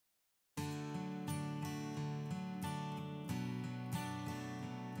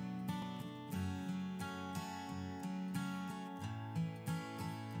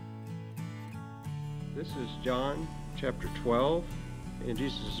This is John chapter 12 in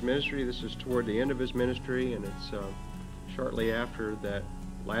Jesus' ministry. This is toward the end of his ministry, and it's shortly after that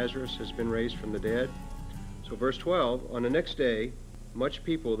Lazarus has been raised from the dead. So verse 12, on the next day, much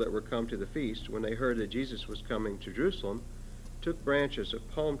people that were come to the feast, when they heard that Jesus was coming to Jerusalem, took branches of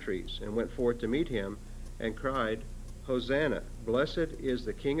palm trees and went forth to meet him, and cried, Hosanna, blessed is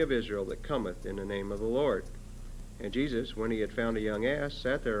the King of Israel that cometh in the name of the Lord. And Jesus, when he had found a young ass,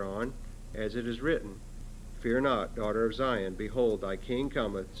 sat thereon, as it is written, Fear not, daughter of Zion, behold, thy king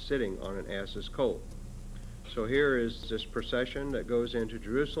cometh, sitting on an ass's colt. So here is this procession that goes into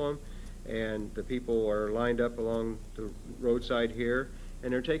Jerusalem, and the people are lined up along the roadside here,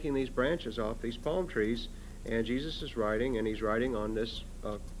 and they're taking these branches off these palm trees, and Jesus is riding, and he's riding on this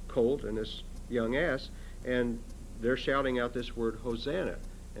colt and this young ass, and they're shouting out this word Hosanna,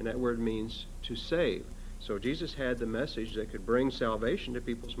 and that word means to save. So Jesus had the message that could bring salvation to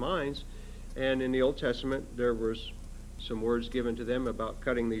people's minds, and in the Old Testament there was some words given to them about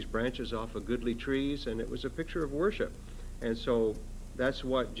cutting these branches off of goodly trees, and it was a picture of worship. And so that's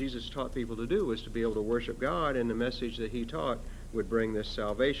what Jesus taught people to do, was to be able to worship God, and the message that he taught would bring this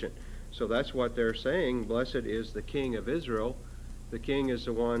salvation. So that's what they're saying, blessed is the King of Israel. The king is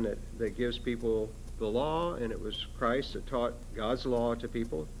the one that gives people the law, and it was Christ that taught God's law to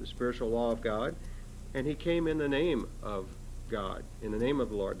people, the spiritual law of God, and he came in the name of God, in the name of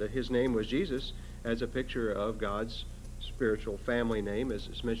the Lord, that his name was Jesus, as a picture of God's spiritual family name, as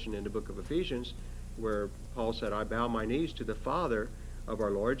it's mentioned in the book of Ephesians, where Paul said, I bow my knees to the Father of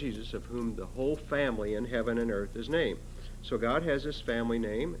our Lord Jesus, of whom the whole family in heaven and earth is named. So God has this family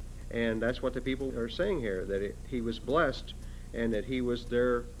name, and that's what the people are saying here, that he was blessed and that he was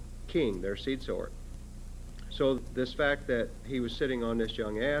their king, their seed sower. So this fact that he was sitting on this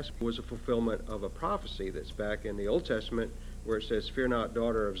young ass was a fulfillment of a prophecy that's back in the Old Testament, where it says, Fear not,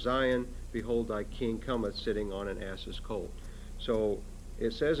 daughter of Zion, behold, thy king cometh sitting on an ass's colt. So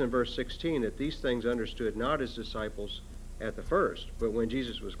it says in verse 16 that these things understood not his disciples at the first, but when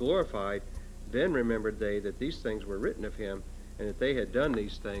Jesus was glorified, then remembered they that these things were written of him, and that they had done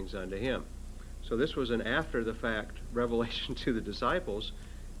these things unto him. So this was an after-the-fact revelation to the disciples,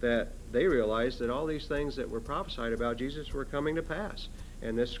 that they realized that all these things that were prophesied about Jesus were coming to pass.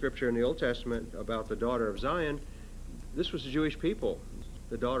 And this scripture in the Old Testament about the daughter of Zion, this was the Jewish people.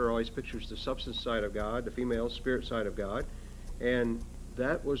 The daughter always pictures the substance side of God, the female spirit side of God, and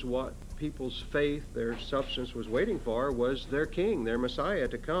that was what people's faith, their substance, was waiting for, was their king, their Messiah,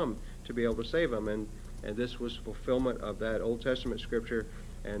 to come to be able to save them. And this was fulfillment of that Old Testament scripture.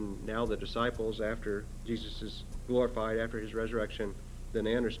 And now the disciples, after Jesus is glorified, after his resurrection, then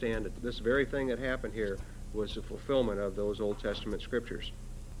they understand that this very thing that happened here was the fulfillment of those Old Testament scriptures.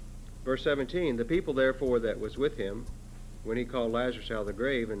 Verse 17, the people therefore that was with him, when he called Lazarus out of the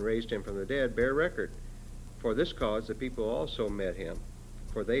grave and raised him from the dead, bear record. For this cause the people also met him,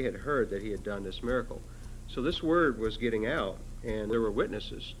 for they had heard that he had done this miracle. So this word was getting out, and there were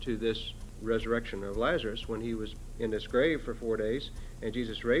witnesses to this resurrection of Lazarus when he was in this grave for 4 days, and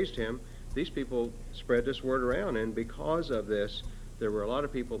Jesus raised him. These people spread this word around, and because of this, there were a lot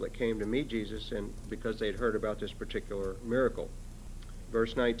of people that came to meet Jesus, and because they'd heard about this particular miracle.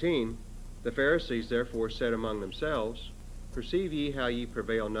 Verse 19, the Pharisees therefore said among themselves, Perceive ye how ye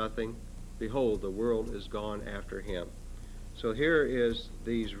prevail nothing? Behold, the world is gone after him. So here is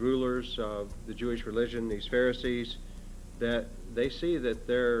these rulers of the Jewish religion, these Pharisees, that they see that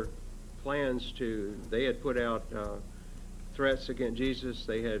their plans they had put out threats against Jesus.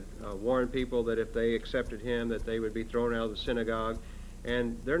 They had warned people that if they accepted him, that they would be thrown out of the synagogue,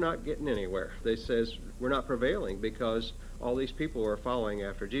 and they're not getting anywhere. They says, we're not prevailing because all these people are following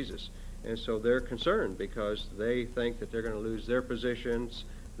after Jesus. And so they're concerned because they think that they're going to lose their positions,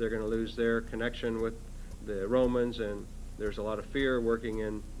 they're going to lose their connection with the Romans, and there's a lot of fear working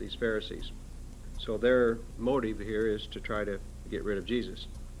in these Pharisees. So their motive here is to try to get rid of Jesus.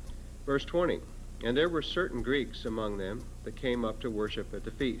 Verse 20, and there were certain Greeks among them that came up to worship at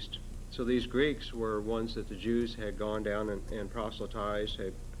the feast. So these Greeks were ones that the Jews had gone down and proselytized,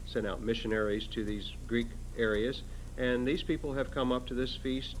 had sent out missionaries to these Greek areas, and these people have come up to this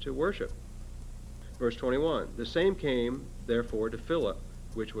feast to worship. Verse 21, the same came therefore to Philip,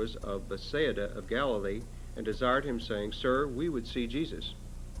 which was of Bethsaida of Galilee, and desired him, saying, Sir, we would see Jesus.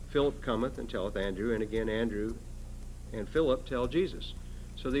 Philip cometh and telleth Andrew, and again Andrew and Philip tell Jesus.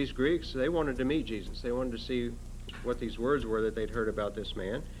 So these Greeks, they wanted to meet Jesus. They wanted to see what these words were that they'd heard about this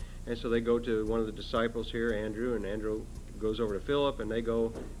man. And so they go to one of the disciples here, Andrew, and Andrew goes over to Philip, and they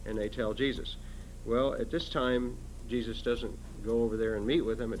go and they tell Jesus. Well, at this time, Jesus doesn't go over there and meet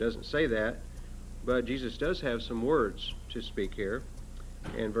with them. It doesn't say that. But Jesus does have some words to speak here.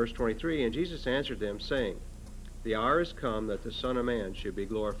 And verse 23, and Jesus answered them, saying, the hour is come that the Son of Man should be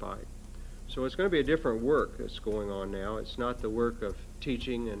glorified. So it's going to be a different work that's going on now. It's not the work of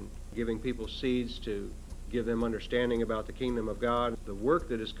teaching and giving people seeds to give them understanding about the kingdom of God. The work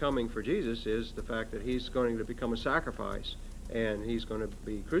that is coming for Jesus is the fact that he's going to become a sacrifice and he's going to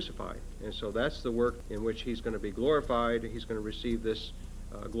be crucified. And so that's the work in which he's going to be glorified. He's going to receive this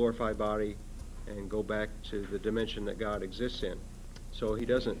glorified body and go back to the dimension that God exists in. So he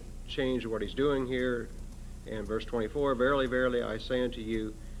doesn't change what he's doing here. And verse 24, verily, verily, I say unto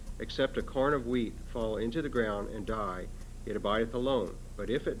you, except a corn of wheat fall into the ground and die, it abideth alone. But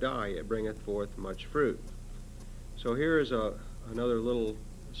if it die, it bringeth forth much fruit. So here is another little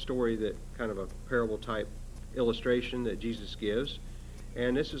story, that kind of a parable type illustration that Jesus gives.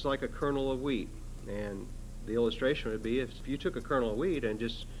 And this is like a kernel of wheat. And the illustration would be, if you took a kernel of wheat and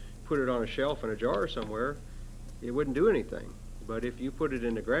just put it on a shelf in a jar somewhere, it wouldn't do anything. But if you put it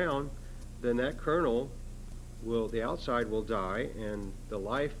in the ground, then that kernel the outside will die, and the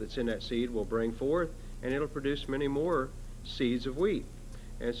life that's in that seed will bring forth, and it'll produce many more seeds of wheat.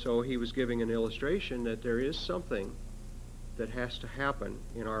 And so he was giving an illustration that there is something that has to happen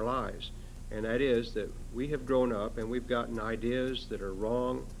in our lives, and that is that we have grown up and we've gotten ideas that are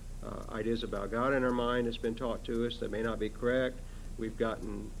wrong, ideas about God in our mind that's been taught to us that may not be correct. We've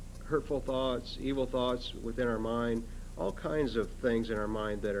gotten hurtful thoughts, evil thoughts within our mind, all kinds of things in our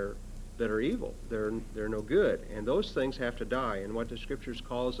mind that are evil. They're no good, and those things have to die. And what the Scriptures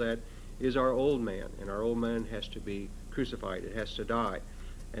calls that is our old man, and our old man has to be crucified. It has to die,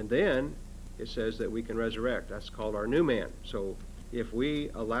 and then it says that we can resurrect. That's called our new man. So if we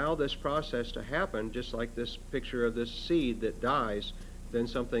allow this process to happen, just like this picture of this seed that dies, then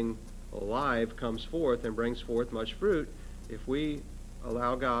something alive comes forth and brings forth much fruit. If we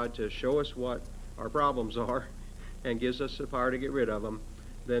allow God to show us what our problems are and gives us the power to get rid of them,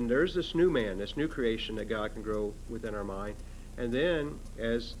 then there's this new man, this new creation that God can grow within our mind. And then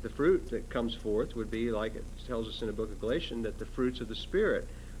as the fruit that comes forth would be, like it tells us in the book of Galatians, that the fruits of the Spirit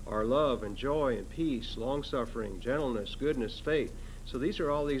are love and joy and peace, long-suffering, gentleness, goodness, faith. So these are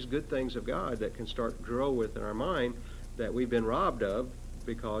all these good things of God that can start to grow within our mind that we've been robbed of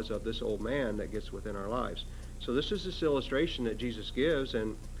because of this old man that gets within our lives. So this is this illustration that Jesus gives,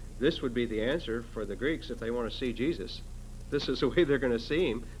 and this would be the answer for the Greeks if they want to see Jesus. This is the way they're going to see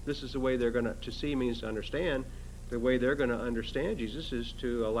him. This is the way they're going to see means to understand. The way they're going to understand Jesus is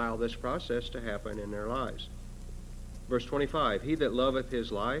to allow this process to happen in their lives. Verse 25, he that loveth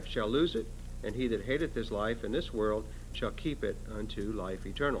his life shall lose it, and he that hateth his life in this world shall keep it unto life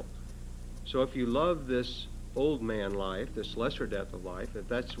eternal. So if you love this old man life, this lesser death of life, if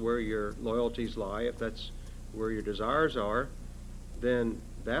that's where your loyalties lie, if that's where your desires are, then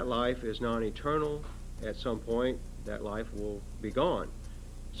that life is non-eternal. At some point, that life will be gone.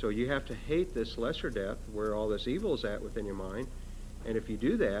 So you have to hate this lesser death where all this evil is at within your mind. And if you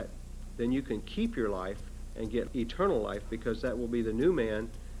do that, then you can keep your life and get eternal life, because that will be the new man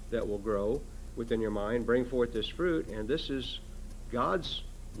that will grow within your mind, bring forth this fruit, and this is God's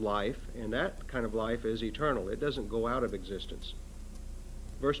life, and that kind of life is eternal. It doesn't go out of existence.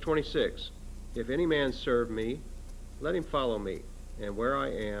 Verse 26, if any man serve me, let him follow me, and where I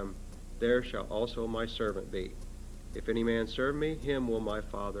am, there shall also my servant be. If any man serve me, him will my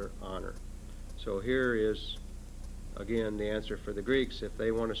Father honor. So here is, again, the answer for the Greeks. If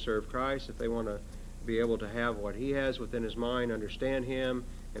they want to serve Christ, if they want to be able to have what he has within his mind, understand him,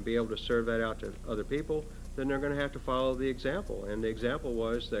 and be able to serve that out to other people, then they're going to have to follow the example. And the example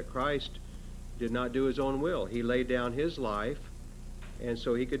was that Christ did not do his own will. He laid down his life, and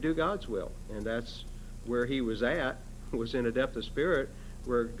so he could do God's will. And that's where he was at, was in a depth of spirit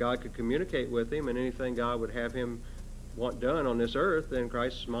where God could communicate with him, and anything God would have him want done on this earth, then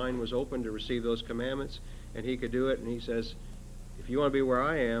Christ's mind was open to receive those commandments, and he could do it. And he says, if you want to be where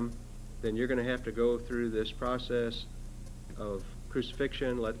I am, then you're going to have to go through this process of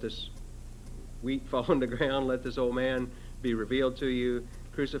crucifixion. Let this wheat fall on the ground, let this old man be revealed to you,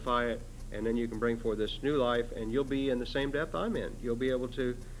 crucify it, and then you can bring forth this new life, and you'll be in the same depth I'm in. You'll be able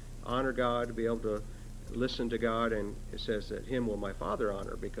to honor God, be able to listen to God, and it says that him will my Father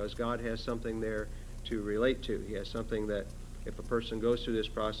honor, because God has something there to relate to. He has something that if a person goes through this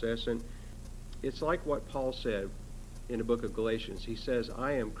process, and it's like what Paul said in the book of Galatians. He says,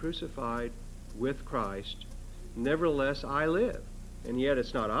 I am crucified with Christ, nevertheless I live. And yet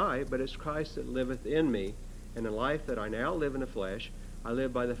it's not I, but it's Christ that liveth in me. And the life that I now live in the flesh, I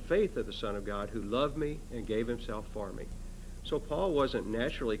live by the faith of the Son of God who loved me and gave himself for me. So Paul wasn't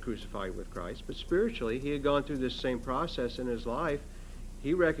naturally crucified with Christ, but spiritually he had gone through this same process in his life.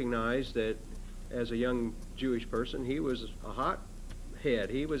 He recognized that as a young Jewish person, he was a head.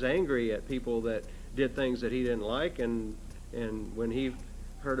 He was angry at people that did things that he didn't like, and when he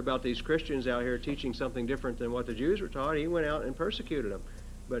heard about these Christians out here teaching something different than what the Jews were taught, he went out and persecuted them.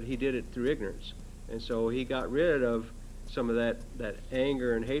 But he did it through ignorance. And so he got rid of some of that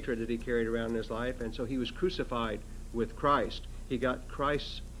anger and hatred that he carried around in his life, and so he was crucified with Christ. He got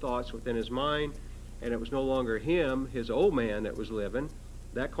Christ's thoughts within his mind, and it was no longer him, his old man, that was living.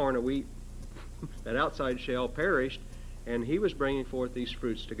 That corn of wheat, that outside shell perished, and he was bringing forth these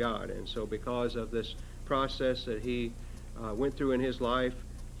fruits to God. And so because of this process that he went through in his life,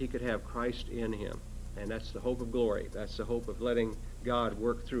 he could have Christ in him. And that's the hope of glory. That's the hope of letting God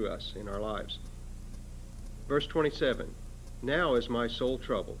work through us in our lives. Verse 27, now is my soul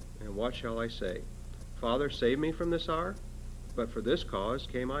troubled, and what shall I say? Father, save me from this hour, but for this cause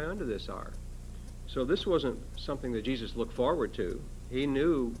came I unto this hour. So this wasn't something that Jesus looked forward to. He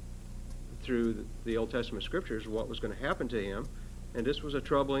knew through the Old Testament scriptures what was going to happen to him, and this was a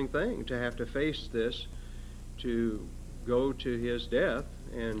troubling thing to have to face this, to go to his death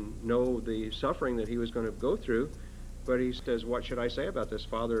and know the suffering that he was going to go through. But he says, what should I say about this?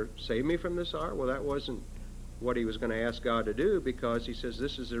 Father, save me from this hour? Well, that wasn't what he was going to ask God to do, because he says,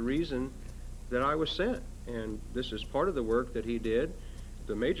 this is the reason that I was sent. And this is part of the work that he did.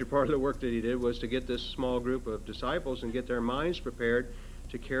 The major part of the work that he did was to get this small group of disciples and get their minds prepared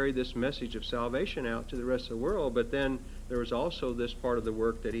to carry this message of salvation out to the rest of the world. But then there was also this part of the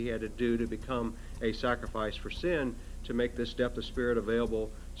work that he had to do to become a sacrifice for sin, to make this depth of spirit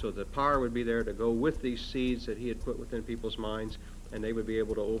available so the power would be there to go with these seeds that he had put within people's minds, and they would be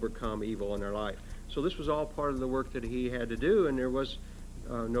able to overcome evil in their life. So this was all part of the work that he had to do, and there was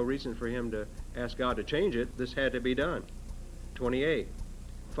no reason for him to ask God to change it. This had to be done. 28,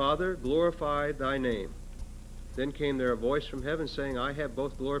 Father, glorify thy name. Then came there a voice from heaven saying, I have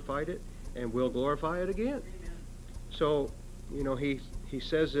both glorified it and will glorify it again. Amen. So, he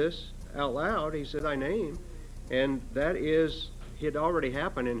says this out loud. He said, thy name. And that had already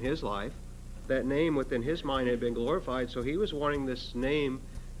happened in his life. That name within his mind had been glorified. So he was wanting this name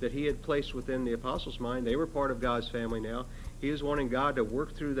that he had placed within the apostles' mind. They were part of God's family now. He was wanting God to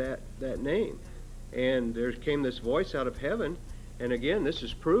work through that name. And there came this voice out of heaven. And again, this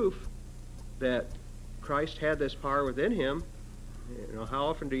is proof that Christ had this power within him. How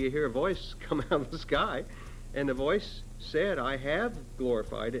often do you hear a voice come out of the sky? And the voice said, I have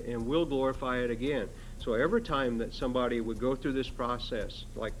glorified it and will glorify it again. So every time that somebody would go through this process,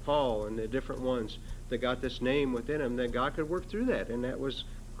 like Paul and the different ones that got this name within them, then God could work through that. And that was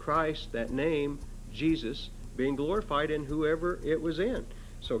Christ, that name, Jesus, being glorified in whoever it was in.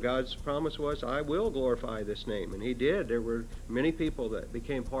 So God's promise was, I will glorify this name. And he did. There were many people that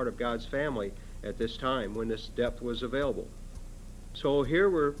became part of God's family at this time when this depth was available. So here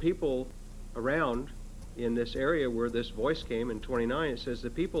were people around in this area where this voice came. In 29 it says, the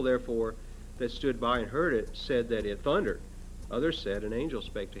people therefore that stood by and heard it said that it thundered. Others said an angel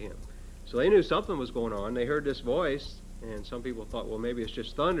spake to him. So they knew something was going on. They heard this voice, and some people thought, well, maybe it's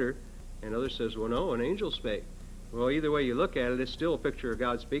just thunder. And others says, well, no, an angel spake. Well, either way you look at it, it's still a picture of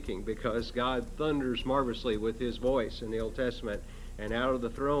God speaking, because God thunders marvelously with his voice in the Old Testament. And out of the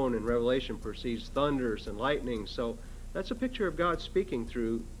throne in Revelation proceeds thunders and lightning. So that's a picture of God speaking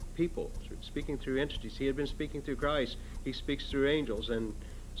through people, speaking through entities. He had been speaking through Christ. He speaks through angels. And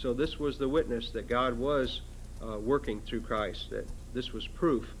so this was the witness that God was working through Christ, that this was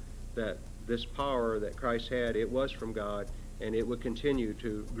proof that this power that Christ had, it was from God, and it would continue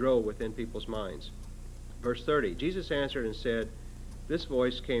to grow within people's minds. Verse 30, Jesus answered and said, this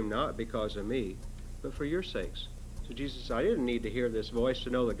voice came not because of me, but for your sakes. So Jesus said, I didn't need to hear this voice to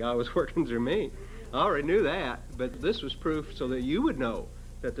know that God was working through me. I already knew that, but this was proof so that you would know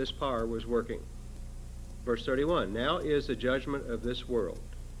that this power was working. Verse 31, now is the judgment of this world.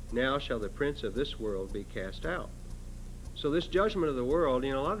 Now shall the prince of this world be cast out. So this judgment of the world,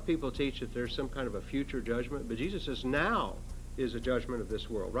 a lot of people teach that there's some kind of a future judgment, but Jesus says now is the judgment of this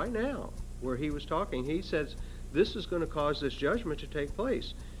world. Right now, where he was talking, he says this is going to cause this judgment to take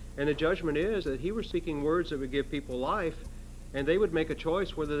place. And the judgment is that he was speaking words that would give people life, and they would make a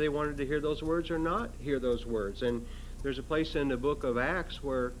choice whether they wanted to hear those words or not hear those words. And there's a place in the book of Acts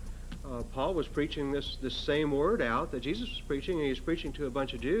where Paul was preaching this same word out that Jesus was preaching, and he was preaching to a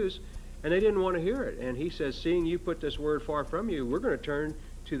bunch of Jews, and they didn't want to hear it. And he says, seeing you put this word far from you, we're going to turn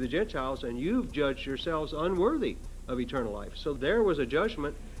to the Gentiles, and you've judged yourselves unworthy of eternal life. So there was a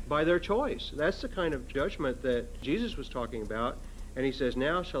judgment by their choice. That's the kind of judgment that Jesus was talking about. And he says,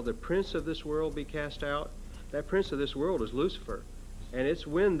 now shall the prince of this world be cast out. That prince of this world is Lucifer. And it's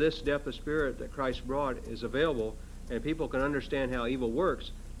when this depth of spirit that Christ brought is available, and people can understand how evil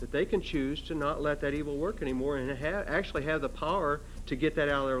works, that they can choose to not let that evil work anymore and actually have the power to get that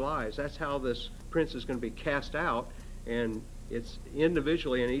out of their lives. That's how this prince is going to be cast out, and it's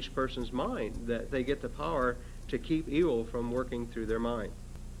individually in each person's mind that they get the power to keep evil from working through their mind.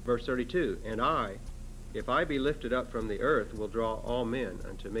 Verse 32, and I, if I be lifted up from the earth, will draw all men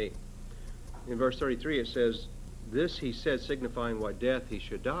unto me. In verse 33 it says, this he said signifying what death he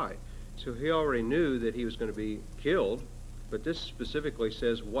should die. So he already knew that he was going to be killed, but this specifically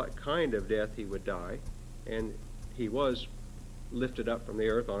says what kind of death he would die. And he was lifted up from the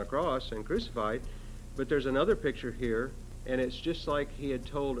earth on a cross and crucified. But there's another picture here, and it's just like he had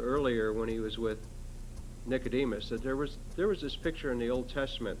told earlier when he was with Nicodemus, that there was this picture in the Old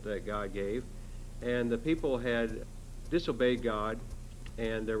Testament that God gave, and the people had disobeyed God,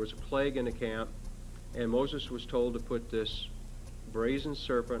 and there was a plague in the camp, and Moses was told to put this brazen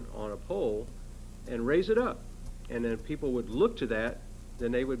serpent on a pole and raise it up, and then people would look to that,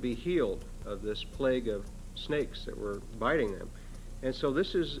 then they would be healed of this plague of snakes that were biting them. And so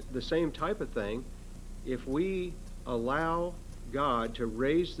this is the same type of thing. If we allow God to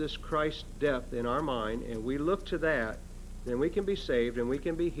raise this Christ depth in our mind, and we look to that, then we can be saved and we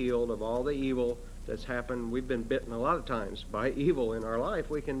can be healed of all the evil that's happened. We've been bitten a lot of times by evil in our life.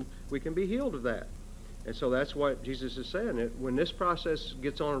 We can be healed of that. And so that's what Jesus is saying. When this process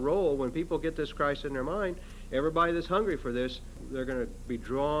gets on a roll, when people get this Christ in their mind, everybody that's hungry for this, they're going to be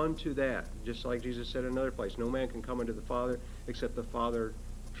drawn to that. Just like Jesus said in another place, no man can come unto the Father except the Father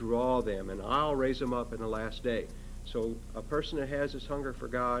draw them, and I'll raise them up in the last day. So a person that has this hunger for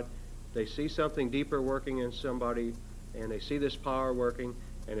God, they see something deeper working in somebody, and they see this power working,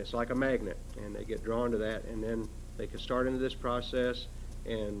 and it's like a magnet, and they get drawn to that, and then they can start into this process,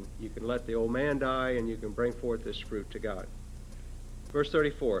 and you can let the old man die, and you can bring forth this fruit to God. Verse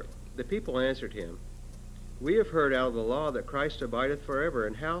 34, the people answered him, we have heard out of the law that Christ abideth forever,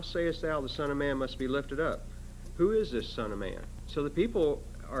 and how sayest thou the Son of Man must be lifted up? Who is this Son of Man? So the people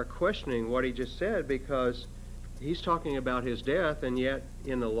are questioning what he just said, because he's talking about his death, and yet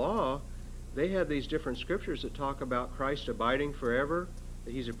in the law they have these different scriptures that talk about Christ abiding forever,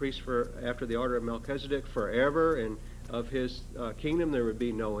 that he's a priest after the order of Melchizedek forever, and of his kingdom there would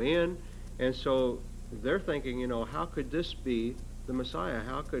be no end. And so they're thinking, how could this be the Messiah?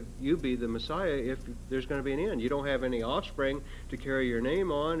 How could you be the Messiah if there's going to be an end? You don't have any offspring to carry your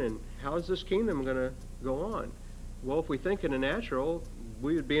name on, and how is this kingdom going to go on? Well, if we think in the natural,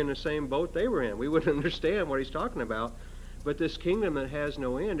 we would be in the same boat they were in. We wouldn't understand what he's talking about. But this kingdom that has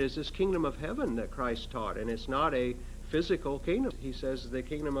no end is this kingdom of heaven that Christ taught, and it's not a physical kingdom. He says the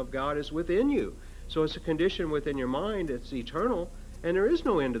kingdom of God is within you. So it's a condition within your mind. It's eternal, and there is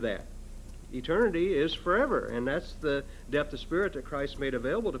no end to that. Eternity is forever, and that's the depth of spirit that Christ made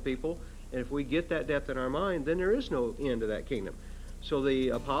available to people. And if we get that depth in our mind, then there is no end to that kingdom. So the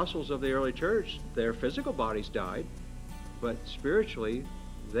apostles of the early church, their physical bodies died, but spiritually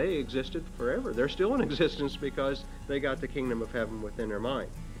they existed forever. They're still in existence because they got the kingdom of heaven within their mind.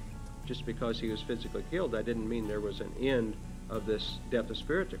 Just because he was physically killed, that didn't mean there was an end of this depth of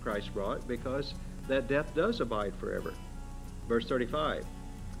spirit that Christ brought, because that depth does abide forever. Verse 35,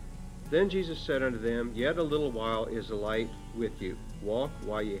 then Jesus said unto them, yet a little while is the light with you. Walk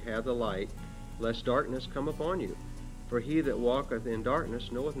while ye have the light, lest darkness come upon you. For he that walketh in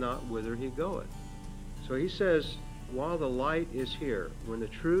darkness knoweth not whither he goeth. So he says, while the light is here, when the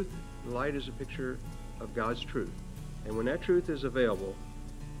truth, the light is a picture of God's truth. And when that truth is available,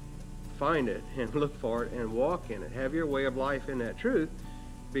 find it and look for it and walk in it. Have your way of life in that truth,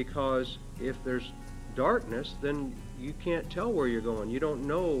 because if there's darkness, then you can't tell where you're going. You don't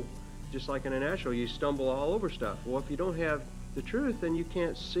know, just like in a natural, you stumble all over stuff. Well, if you don't have the truth, then you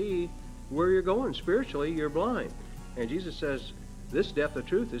can't see where you're going. Spiritually, you're blind. And Jesus says, this depth of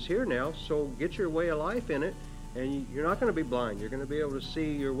truth is here now, so get your way of life in it, and you're not going to be blind. You're going to be able to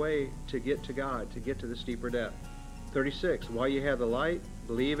see your way to get to God, to get to this deeper depth. 36, while you have the light,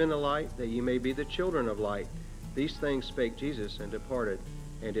 believe in the light, that ye may be the children of light. These things spake Jesus, and departed,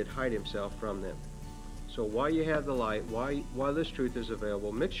 and did hide himself from them. So while you have the light, while this truth is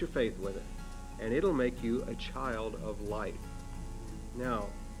available, mix your faith with it, and it'll make you a child of light. Now,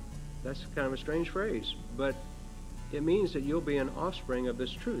 that's kind of a strange phrase, but it means that you'll be an offspring of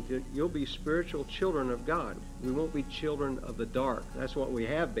this truth. You'll be spiritual children of God. We won't be children of the dark. That's what we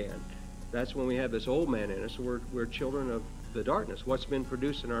have been. That's when we have this old man in us. We're children of the darkness. What's been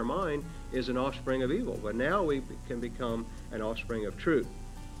produced in our mind is an offspring of evil. But now we can become an offspring of truth.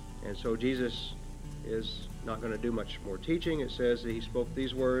 And so Jesus is not going to do much more teaching. It says that he spoke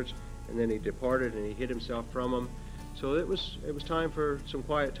these words, and then he departed and he hid himself from them. So it was time for some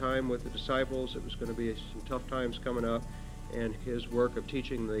quiet time with the disciples. It was going to be some tough times coming up, and his work of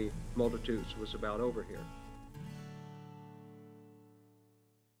teaching the multitudes was about over here.